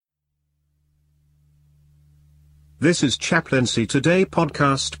This is Chaplaincy Today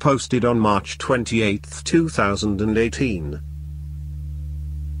podcast posted on March 28, 2018.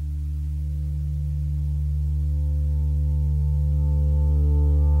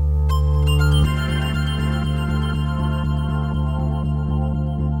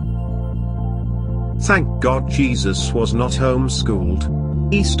 Thank God Jesus was not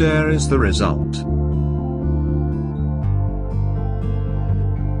homeschooled. Easter is the result.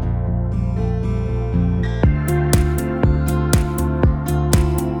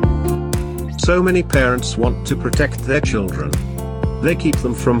 So many parents want to protect their children. They keep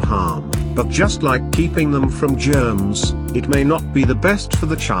them from harm, but just like keeping them from germs, it may not be the best for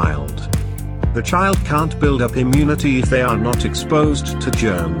the child. The child can't build up immunity if they are not exposed to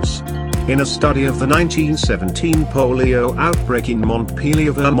germs. In a study of the 1917 polio outbreak in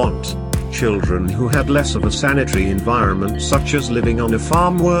Montpelier, Vermont, children who had less of a sanitary environment, such as living on a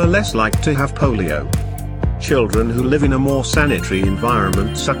farm, were less likely to have polio. Children who live in a more sanitary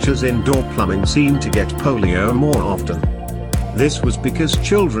environment, such as indoor plumbing, seem to get polio more often. This was because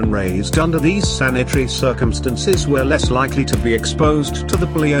children raised under these sanitary circumstances were less likely to be exposed to the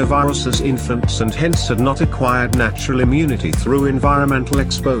poliovirus as infants and hence had not acquired natural immunity through environmental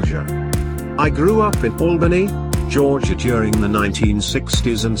exposure. I grew up in Albany, Georgia during the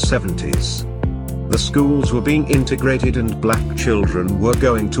 1960s and 70s. The schools were being integrated and black children were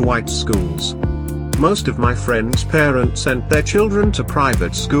going to white schools. Most of my friends' parents sent their children to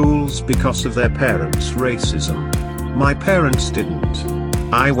private schools because of their parents' racism. My parents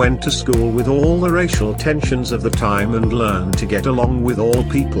didn't. I went to school with all the racial tensions of the time and learned to get along with all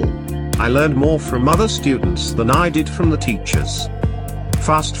people. I learned more from other students than I did from the teachers.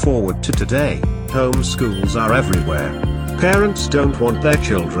 Fast forward to today, homeschools are everywhere. Parents don't want their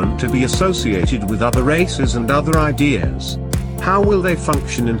children to be associated with other races and other ideas. How will they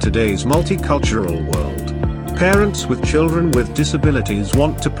function in today's multicultural world? Parents with children with disabilities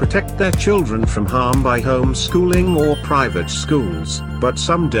want to protect their children from harm by homeschooling or private schools, but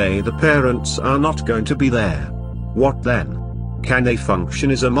someday the parents are not going to be there. What then? Can they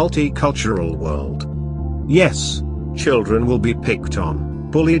function as a multicultural world? Yes, children will be picked on,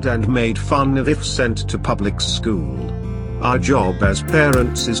 bullied and made fun of if sent to public school. Our job as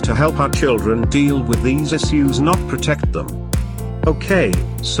parents is to help our children deal with these issues, not protect them. Okay,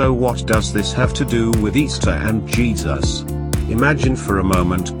 so what does this have to do with Easter and Jesus? Imagine for a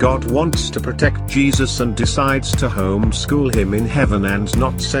moment God wants to protect Jesus and decides to homeschool him in heaven and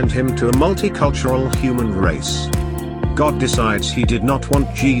not send him to a multicultural human race. God decides he did not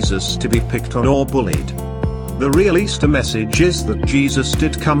want Jesus to be picked on or bullied. The real Easter message is that Jesus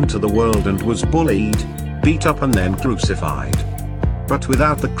did come to the world and was bullied, beat up and then crucified. But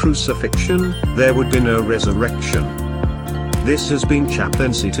without the crucifixion, there would be no resurrection. This has been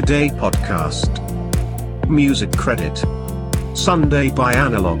Chaplaincy Today podcast. Music credit. Sunday by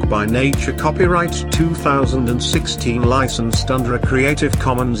Analog by Nature. Copyright 2016. Licensed under a Creative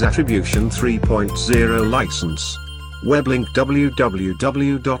Commons Attribution 3.0 license. Weblink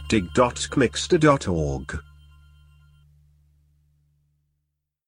www.dig.cmixter.org